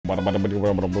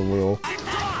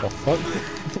The fuck?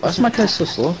 Why's my guy so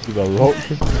slow? He's a rock.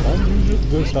 I'm using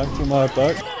this to my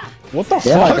attack. What the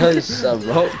Yeah, fuck? my guy's a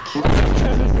rock. I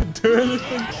can't even do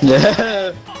anything.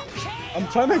 Yeah. I'm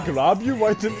trying to grab you,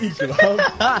 why didn't he grab?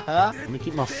 Let me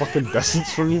keep my fucking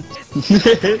distance from you.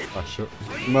 Oh shit.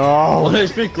 No! 1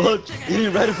 HP clutch. You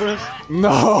ain't ready for this?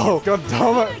 No! God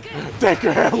damn it!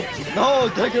 Decker, help! No,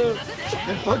 Decker!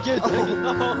 Fuck you, Decker!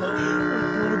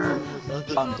 No!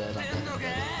 I'm dead,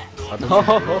 No!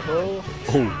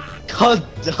 Oh. God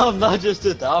damn, not just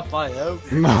did that by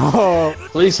help. No!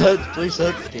 Please hit, please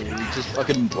hit. Okay, you just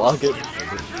fucking block it.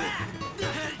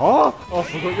 Oh! Oh, I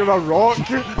forgot you're a rock!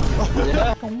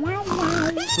 Yeah.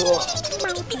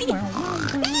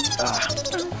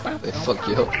 They fuck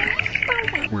you up.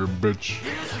 Weird bitch.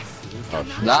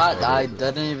 Nah, I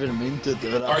didn't even mean to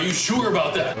do that. Are you sure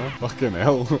about that? Fucking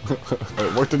hell.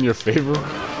 It worked in your favor.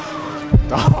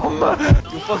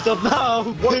 You fucked up now!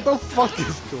 What the fuck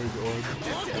is going on?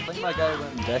 I think my guy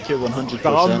went Decker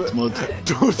 100% mode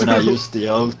when I used the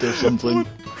out or something.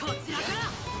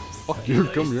 Fuck you,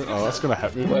 come here. Oh, that's gonna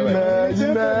hit me.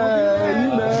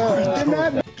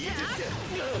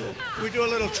 We do a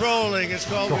little trolling, it's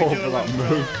called Go we do a for that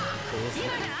little move.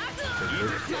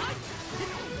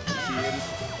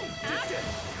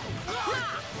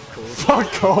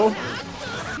 Fuck off!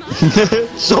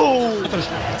 So!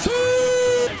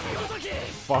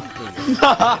 Fuck me.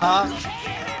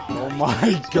 Oh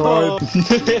my god.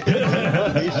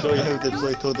 Let me show you how to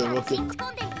play Toad Rocket.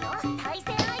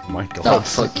 Oh my god. Oh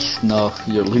fuck, no,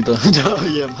 you're leader. No,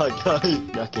 yeah, my guy.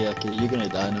 Yaki, you're gonna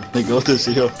die now. They go to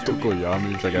see you.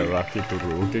 Tokoyami's like a Rocky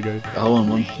Todoroki guy. All in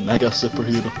one, mega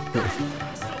superhero.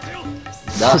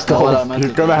 That's not what I meant.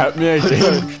 You're gonna hit me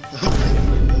again.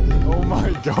 Oh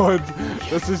my god.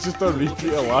 This is just a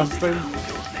repeat of last time.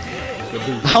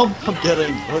 I'm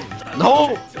getting fucked.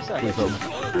 No!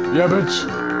 Yeah, bitch.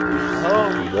 No!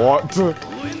 What?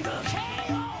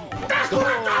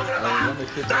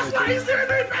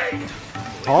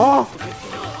 Huh? What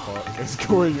the fuck is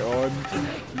going on?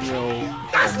 No.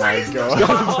 Oh my god.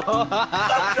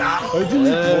 How do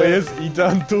you play as Ida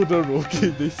and Todoroki?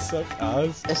 They suck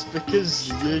ass. It's because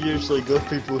you usually got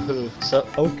people who suck.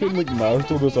 How come like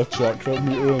Naruto there's a chakra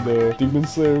meter and a Demon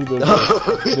Slayer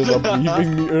there's a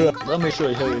breathing meter? Let me show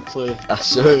you how you play.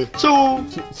 Asu. So!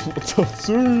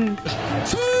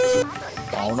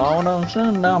 Oh no no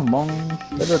no no no.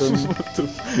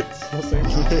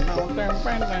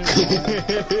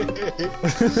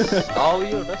 Oh,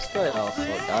 you're this guy. Oh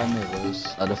fuck, I may lose.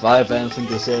 And if I have anything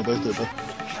to say about it,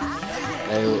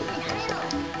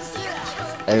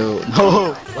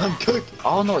 no, I'm cooked.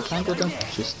 Oh no, it can't go down.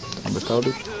 It's just, I'm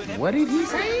retarded. What did he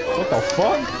say? What the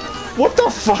fuck? What the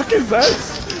fuck is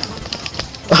this?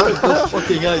 No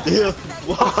fucking idea.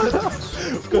 What?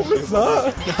 What was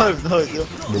that? I have no idea.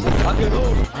 I can go.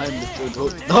 I'm the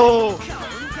food. No!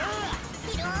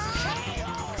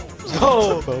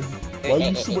 No! Why are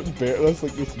you so much better as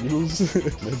like with rules?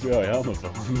 Maybe I am a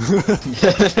villain.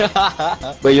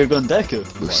 But you're going Deku?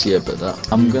 We'll see about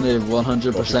that. I'm gonna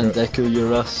 100% Deku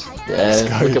your ass.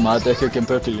 Yeah, look at my Deku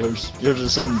compared to yours. Yours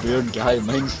is some weird guy,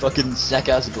 mine's fucking sick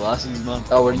ass glasses, man.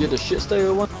 Oh, were you the shit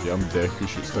style one? Yeah, I'm Deku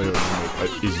shit style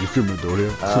like Izuku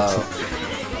Midoriya.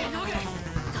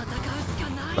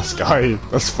 This guy,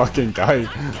 this fucking guy.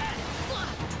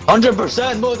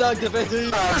 100% mode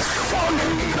activated!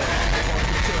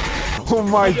 Oh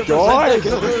my god!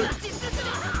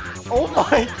 Oh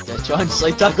my! Yeah, try and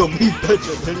slide tackle me, bitch.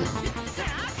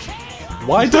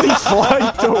 Why did he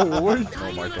fly toward?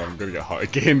 Oh my god, I'm gonna get hot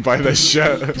again by this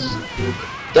shit.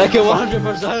 Deku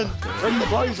 100%! Bring the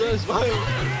boys in as well!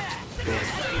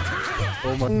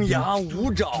 Oh my. 牙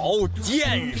舞爪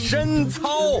健身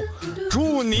操，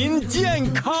祝您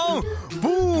健康，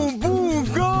步步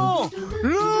高，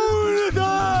乐的。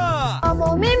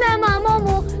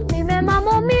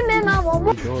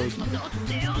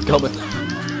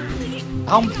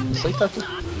Coming. Slide tackle.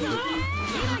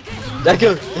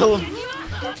 Deku, kill him.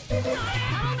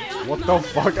 What the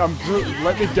fuck?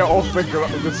 Let me get off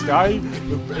the sky,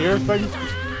 the air thing.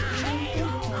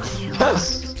 Yes!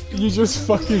 You just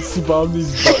fucking spam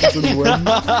these buttons and win.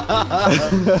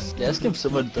 Yeah, let's give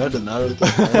someone better than Naruto.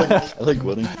 I like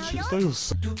winning. Shoot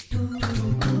styles.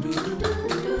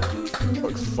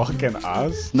 Looks fucking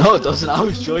ass. No, it doesn't. I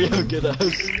will show you how good it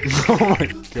is. Oh my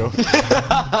god.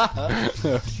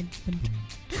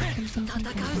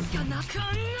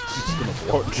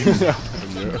 Fuck.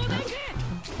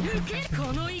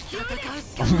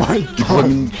 Oh my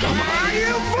god.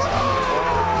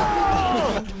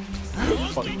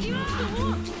 Fuck.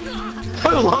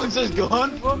 How long is this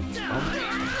going for?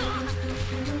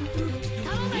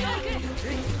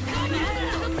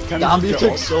 can't Damn, even you get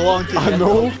took up. so long to I get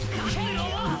know.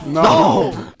 up.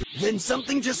 No. Then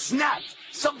something just snapped.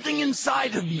 Something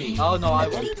inside of me. Oh no, I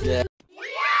won. Yeah.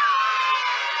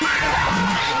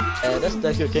 This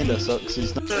decker kinda sucks.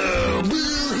 He's not.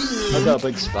 I got a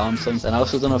big spam thing, and I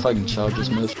also don't know if I can charge his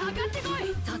move.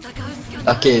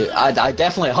 Okay, I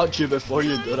definitely hurt you before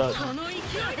you do that.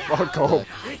 Fuck off.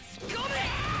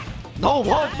 No,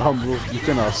 what? Damn, bro, you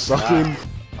kinda sucking.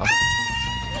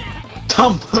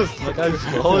 Damn, like I was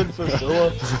falling for so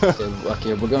long.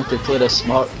 Okay, we're going to play this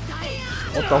smart.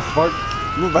 What the fuck?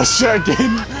 Move that shit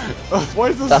again. Why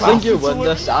is this I think you happening win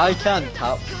so this. I can't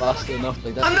tap fast enough.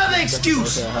 Like that's Another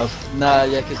excuse! I have. Nah,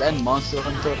 yeah, because in Monster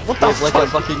Hunter, What the there's like a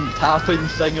fuck? fucking tapping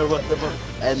thing or whatever,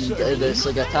 and it's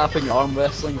like a tapping arm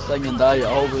wrestling thing, and I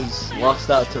always lost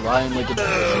that to Ryan like a...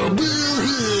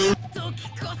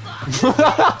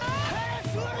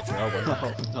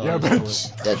 Yeah,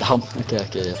 bitch. Yeah, damn.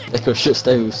 Okay, yeah. Echo shit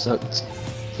style sucked.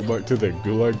 Go back to the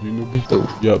gulag, you know.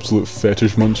 Oh. You absolute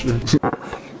fetish muncher.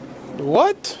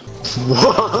 What?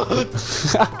 What?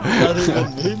 That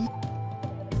even mean?